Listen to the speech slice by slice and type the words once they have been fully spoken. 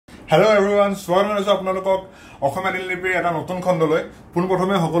Hello everyone, স্বাগতম জনাইছো আপোনালোকক অসমীয়া দিনলিপিৰ এটা নতুন খণ্ডলৈ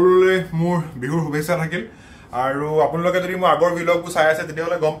পোনপ্ৰথমে সকলোলৈ মোৰ বিহুৰ শুভেচ্ছা থাকিল আৰু আপোনালোকে যদি মোৰ আগৰ ভিডিঅ'বোৰ চাই আছে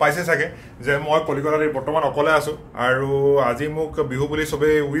তেতিয়াহ'লে গম পাইছে চাগে যে মই কলিকতাত বৰ্তমান অকলে আছো আৰু আজি মোক বিহু বুলি সবে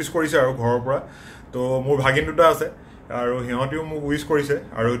উইশ কৰিছে আৰু ঘৰৰ পৰা তো মোৰ ভাগিন দুটা আছে আৰু হিহঁতিও মোক উইশ কৰিছে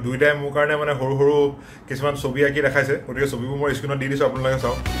আৰু দুইটাই মোৰ কাৰণে মানে সৰু সৰু কিছুমান ছবি আঁকি দেখাইছে গতিকে ছবিবোৰ মই স্ক্ৰীনত দি দিছো আপোনালোকে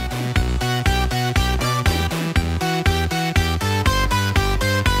চাওক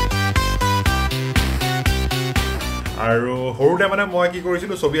আৰু হৰুতে মানে মই কি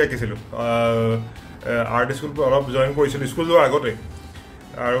কৰিছিলো ছবি আঁকিছিলো আৰ্ট স্কুল অলপ জয়েন কৰিছিলো স্কুল যোৱাৰ আগতে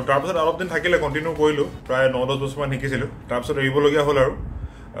আৰু তাৰপিছত অলপ দিন থাকিলে কন্টিনিউ কৰিলো প্ৰায় 9-10 বছৰমান শিকিছিলো তাৰপিছত এৰিবলগীয়া হ'ল আৰু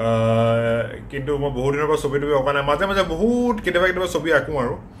কিন্তু মই বহুত দিনৰ পৰা ছবিটো অঁকা নাই মাজে মাজে বহুত কেতিয়াবা ছবি আঁকো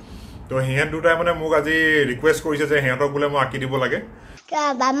আৰু তো হিহঁত দুটাই মানে মোক আজি ৰিকুৱেষ্ট কৰিছে যে সিহঁতক বোলে মই আঁকি দিব লাগে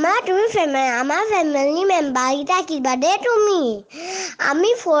বাবা তুমি আমাৰ ফ্যামিলি মেম্বাৰ গিটা কিবা দে তুমি আমি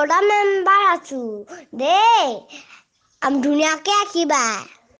 4টা মেম্বাৰ আছো দে আম ধুনীয়াকে আঁকিবা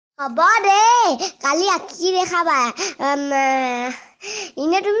হ'ব দে কালি আঁকি দেখাবা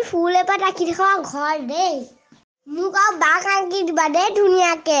ইনে তুমি ফুল এপাত আঁকি দেখাবা ঘৰ দে মোক আৰু বাক আঁকি দিবা দে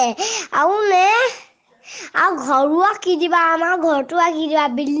ধুনীয়াকে আৰু নে আৰু ঘৰো আঁকি দিবা আমাৰ ঘৰটো আঁকি দিবা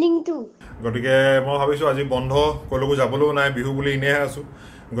বিল্ডিংটো গতিকে মই ভাবিছো আজি বন্ধ কলৈকো যাবলৈও নাই বিহু বুলি ইনেহে আছো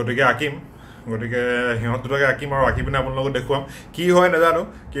গতিকে আঁকিম গতিকে হিহঁত দুটাকে আঁকিম আৰু আঁকি পিনে আপোনালোকক দেখুৱাম কি হয় নাজানো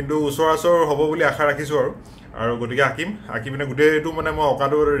কিন্তু ওচৰ হ'ব বুলি আশা ৰাখিছো আৰু গতিকে আঁকি পিনে গোটেইটো মানে মই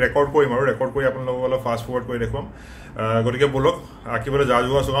অঁকাটো ৰেকৰ্ড কৰিম আৰু ৰেকৰ্ড কৰি আপোনালোকক অলপ ফাষ্ট ফৰৱাৰ্ড কৰি দেখুৱাম গতিকে বলক আঁকিবলৈ যা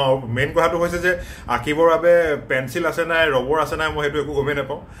যোৱা আছো আৰু মেইন কথাটো হৈছে যে আঁকিবৰ বাবে পেঞ্চিল আছে নাই ৰবৰ আছে নাই মই সেইটো একো গমেই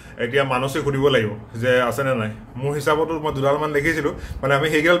নাপাওঁ এতিয়া মানসিক সুধিব লাগিব যে আছে নে নাই মোৰ হিচাপতো মই দুডালমান দেখিছিলোঁ মানে আমি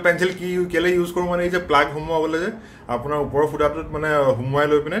সেইডাল পেঞ্চিল কি কেলে ইউজ কৰোঁ মানে এই যে প্লাগ সোমোৱাবলৈ যে আপোনাৰ ওপৰৰ ফুটাটোত মানে সোমোৱাই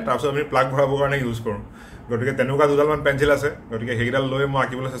লৈ পিনে তাৰপিছত আমি প্লাগ ভৰাবৰ কাৰণে ইউজ কৰোঁ গতিকে তেনেকুৱা দুডালমান পেঞ্চিল আছে গতিকে সেইডাল লৈ মই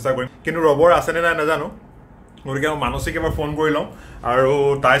আঁকিবলৈ চেষ্টা কৰিম কিন্তু ৰবৰ আছেনে নাই নাজানো গতিকে মই মানসিক এবাৰ ফোন কৰি লওঁ আৰু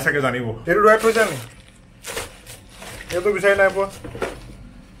তাই চাগে জানিব এইটো ৰৈ থৈছা নি এইটো বিচাৰি নাই পোৱা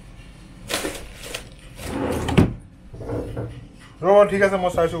ৰ'ব ঠিক আছে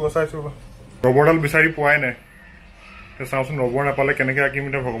মই চাইছোঁ ৰবৰডাল বিচাৰি পোৱাই নাই চাওঁচোন ৰবৰ নাপালে কেনেকৈ আঁকিম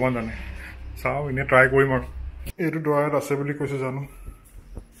এতিয়া ভগৱান জানে চাওঁ এনেই ট্ৰাই কৰিম আৰু এইটো ড্ৰয়াৰত আছে বুলি কৈছে জানো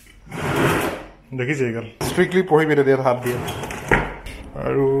দেখিছে এইগাল ষ্ট্ৰিক্টলি পঢ়িবি এতিয়া হাত দিয়ে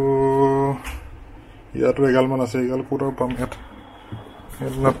আৰু ইয়াতো এগালমান আছে এইগাল ক'ত আৰু পাম ইয়াত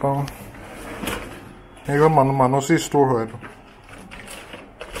নাপাওঁ এইগাল মানসী ষ্ট'ৰ হয় এইটো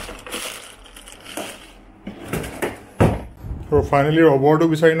আৰু ফাইনেলি ৰবৰটো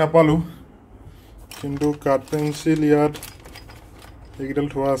বিচাৰি নাপালোঁ কিন্তু কাঠ পেঞ্চিল ইয়াত এইকেইডাল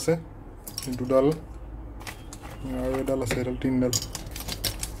থোৱা আছে দুডাল আৰু এডাল আছে এডাল 3ডাল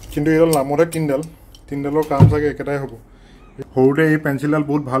কিন্তু এইডাল নামতে 3ডালৰ কাম চাগে একেটাই হ'ব সৰুতে এই পেঞ্চিলডাল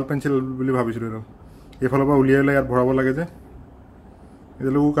বহুত ভাল পেঞ্চিল বুলি ভাবিছিলোঁ এইডাল এইফালৰ পৰা উলিয়াই ইয়াত ভৰাব লাগে যে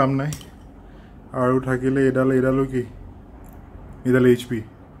এইডালো কাম নাই আৰু থাকিলে এইডালো কি এইডাল HP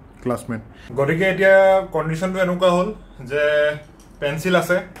ক্লাছমেট গতিকে এতিয়া কণ্ডিশ্যনটো এনেকুৱা হ'ল যে পেঞ্চিল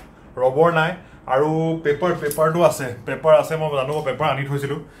আছে ৰবৰ নাই আৰু পেপাৰটো আছে পেপাৰ আছে মই জানো পেপাৰ আনি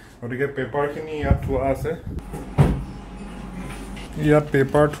থৈছিলোঁ গতিকে পেপাৰখিনি ইয়াত থোৱা আছে ইয়াত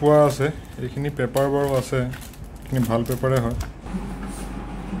পেপাৰ থোৱা আছে এইখিনি পেপাৰ বাৰু আছে এইখিনি ভাল পেপাৰে হয়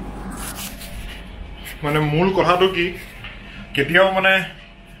মানে মূল কথাটো কি কেতিয়াও মানে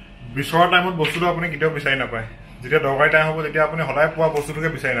বিচৰা টাইমত বস্তুটো আপুনি কেতিয়াও বিচাৰি নাপায় যেতিয়া দৰকাৰী টাইম হ'ব তেতিয়া আপুনি সদায় পোৱা বস্তুটোকে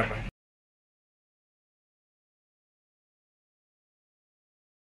বিচাৰি নাপায়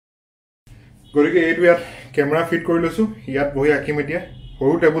গতিকে এইটো ইয়াত কেমেৰা ফিট কৰি লৈছোঁ ইয়াত বহি আঁকিম এতিয়া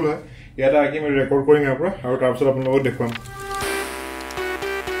সৰু টেবুল হয় ইয়াতে আঁকিম ৰেকৰ্ড কৰিম ইয়াৰ পৰা আৰু তাৰপিছত আপোনালোকক দেখুৱাম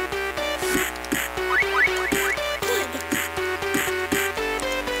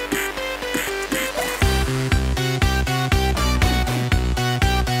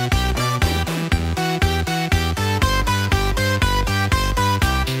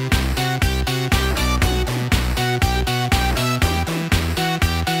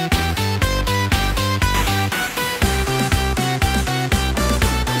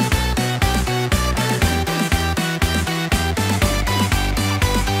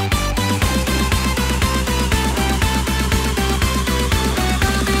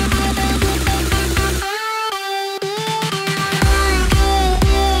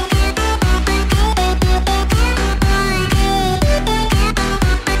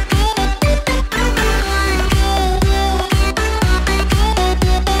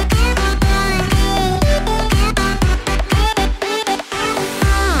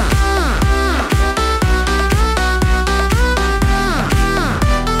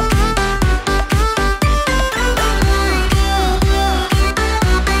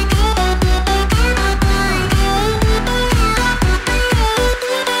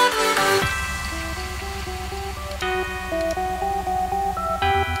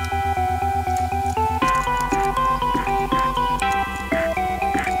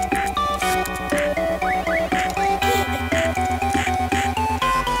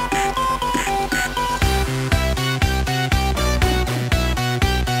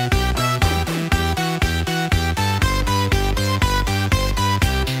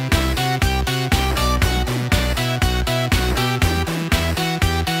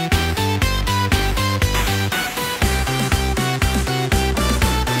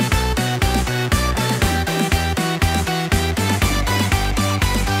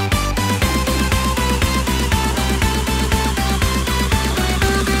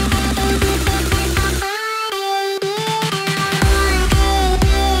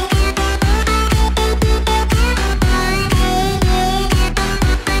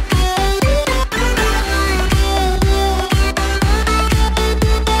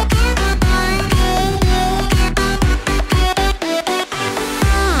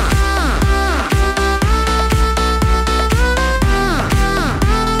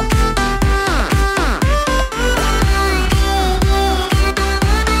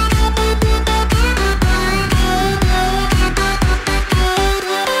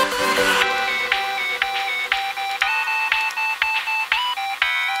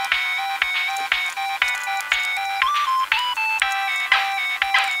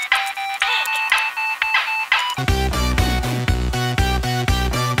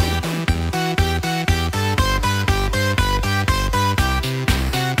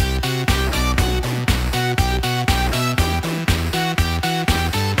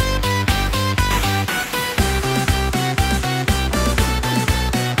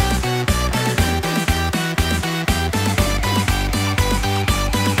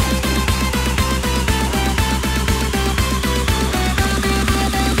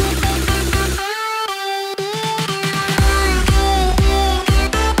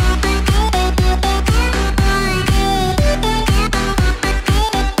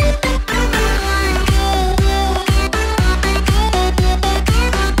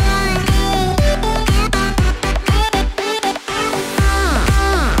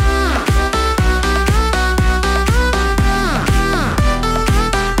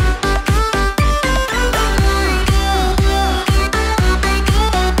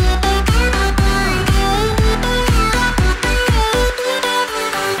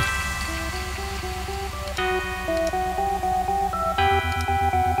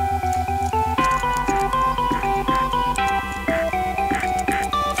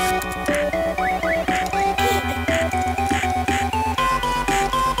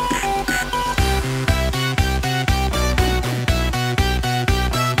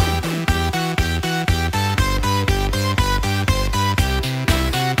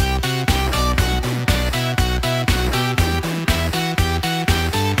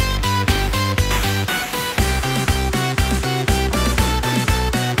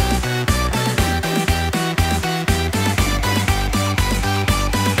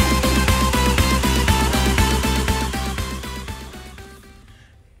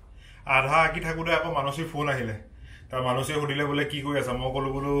মানসীৰ ফোন আহিলে তাৰ মানসীয়ে সুধিলে বোলে কি কৰি আছা মই ক'লো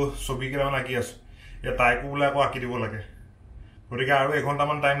বোলো ছবি কেইটামান আঁকি আছো এতিয়া তাইকো বোলে আকৌ আঁকি দিব লাগে গতিকে আৰু 1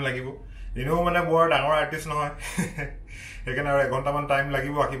 ঘণ্টামান টাইম লাগিব এনেও মানে বৰ ডাঙৰ আৰ্টিষ্ট নহয় সেইকাৰণে আৰু 1 ঘণ্টামান টাইম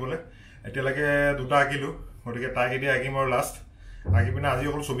লাগিব আঁকিবলৈ এতিয়ালৈকে 2টা আঁকিলো গতিকে তাইক এতিয়া আঁকিম আৰু লাষ্ট আঁকি পিনে আজি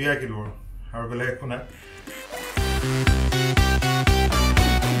অকল ছবি আঁকিলো আৰু বেলেগ একো নাই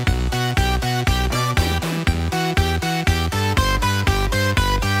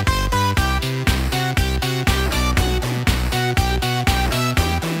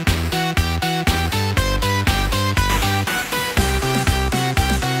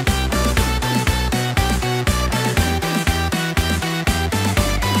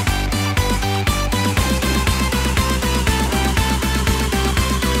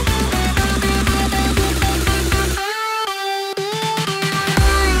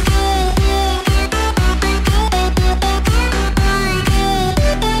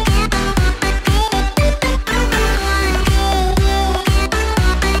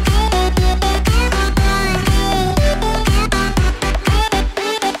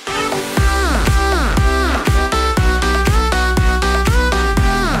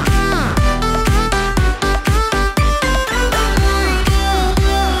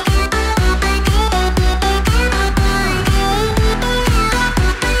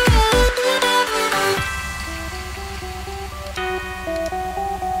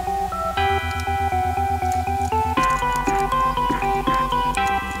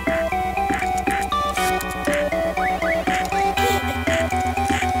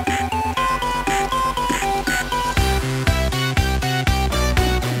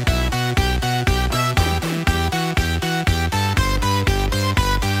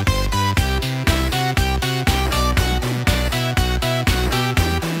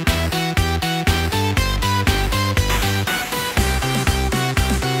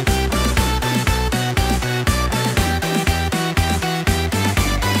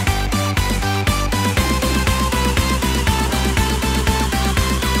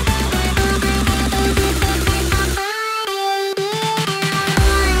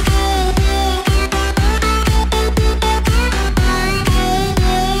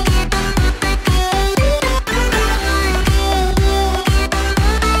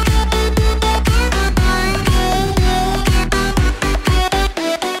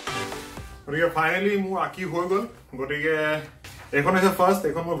ফাইনালি মোৰ আঁকি হৈ গ'ল গতিকে এখন হৈছে ফাৰ্ষ্ট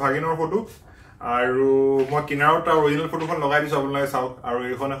এখন মোৰ ভাগিনৰ ফটো আৰু মই কিনাৰত তাৰ অৰিজিনেল ফটোখন লগাই দিছো আপোনালোকে চাওক আৰু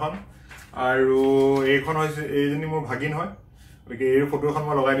এইখন এখন আৰু এইখন হৈছে এইজনী মোৰ ভাগিন হয় গতিকে এই ফটো এখন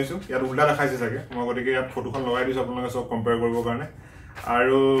মই লগাই দিছো ইয়াত উল্টা দেখাইছে চাগে মই গতিকে ইয়াত ফটোখন লগাই দিছো আপোনালোকে চব কম্পেয়াৰ কৰিবৰ কাৰণে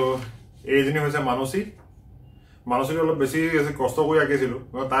আৰু এইজনী হৈছে মানসী অলপ বেছি কষ্ট কৰি আঁকিছিলো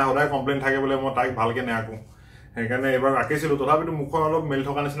তাই সদায় কমপ্লেইন থাকে বোলে মই তাইক ভালকে নাআঁকো সেইকাৰণে এবাৰ আঁকিছিলো তথাপিতো মুখখন অলপ মেল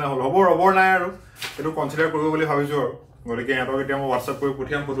থকা নিচিনা হ'ল হ'ব ৰবৰ নাই আৰু এইটো কনচিডাৰ কৰিব বুলি ভাবিছো আৰু গতিকে ইহঁতক এতিয়া মই হোৱাটছআপ কৰি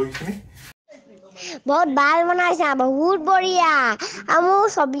পঠিয়াম ফটোখিনি बहुत बाल बनाइছা बहुत बढ़िया আমো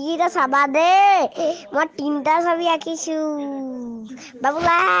ছবিটা চাবা দে মই 3টা ছবি আঁকিছো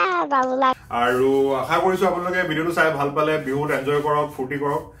বাবুলা আৰু আশা কৰিছো আপোনালোকে ভিডিওটো চাই ভাল পালে বিহুত এনজয় কৰক ফূৰ্তি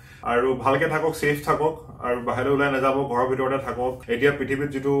কৰক আৰু ভালকে থাকক সেফ থাকক আৰু বাহিৰলৈ ওলাই নাযাব ঘৰৰ ভিতৰতে থাকক এতিয়া পৃথিৱীত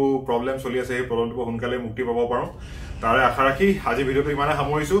যেটো প্ৰবলেম চলি আছে এই প্ৰবলেমটো সোনকালে মুক্তি পাব পাৰো তাৰে আশা ৰাখি আজি ভিডিওটো ইমানে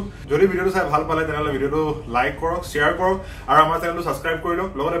সামৰিছো যদি ভিডিওটো চাই ভাল পালে তেনলে ভিডিওটো লাইক কৰক শেয়াৰ কৰক আৰু আমাৰ চেনেলটো সাবস্ক্ৰাইব কৰি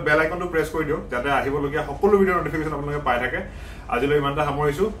লওক লগতে বেল আইকনটো প্ৰেছ কৰি দিয়ক যাতে আহিবলগীয়া সকলো ভিডিওৰ নটিফিকেশন আপোনালোকে পাই থাকে আজিলৈ ইমানটা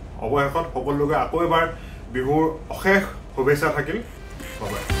সামৰিছো অৱশেষত সকলোকে আকৌ এবাৰ বিহুৰ অশেষ শুভেচ্ছা থাকিল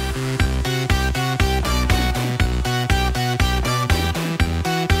বাই